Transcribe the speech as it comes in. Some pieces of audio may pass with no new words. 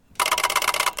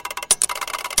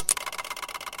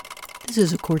This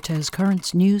is a Cortes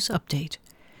Currents news update.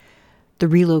 The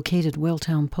relocated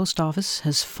Whaletown Post Office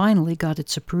has finally got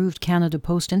its approved Canada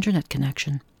Post internet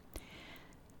connection.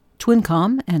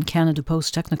 Twincomm and Canada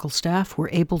Post technical staff were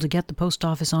able to get the post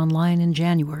office online in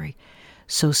January,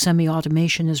 so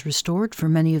semi-automation is restored for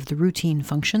many of the routine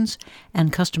functions,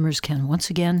 and customers can once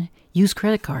again use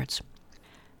credit cards.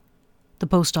 The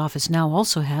post office now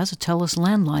also has a Telus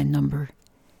landline number,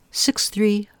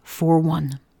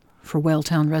 6341. For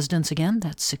Whaletown residents again,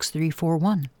 that's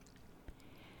 6341.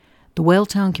 The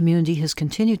Whaletown community has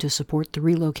continued to support the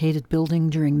relocated building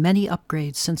during many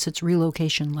upgrades since its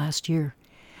relocation last year.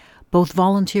 Both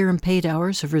volunteer and paid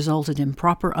hours have resulted in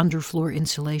proper underfloor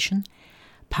insulation,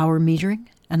 power metering,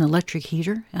 an electric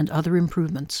heater, and other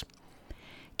improvements.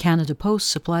 Canada Post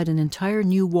supplied an entire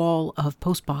new wall of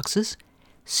post boxes,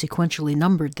 sequentially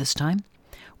numbered this time,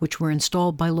 which were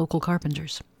installed by local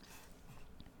carpenters.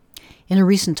 In a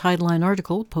recent Tideline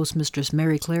article, Postmistress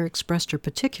Mary Clare expressed her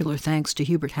particular thanks to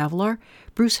Hubert Havelaar,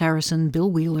 Bruce Harrison, Bill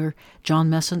Wheeler, John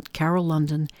Messent, Carole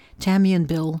London, Tammy and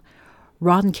Bill,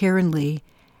 Rod and Karen Lee,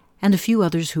 and a few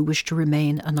others who wish to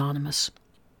remain anonymous.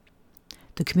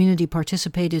 The community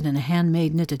participated in a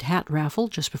handmade knitted hat raffle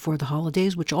just before the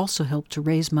holidays, which also helped to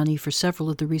raise money for several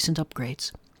of the recent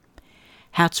upgrades.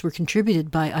 Hats were contributed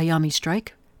by Ayami Stryke,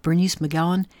 Bernice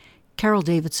McGowan, Carole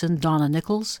Davidson, Donna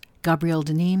Nichols, Gabriel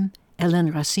Dinim,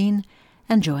 Helene Racine,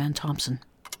 and Jo-Anne Thompson.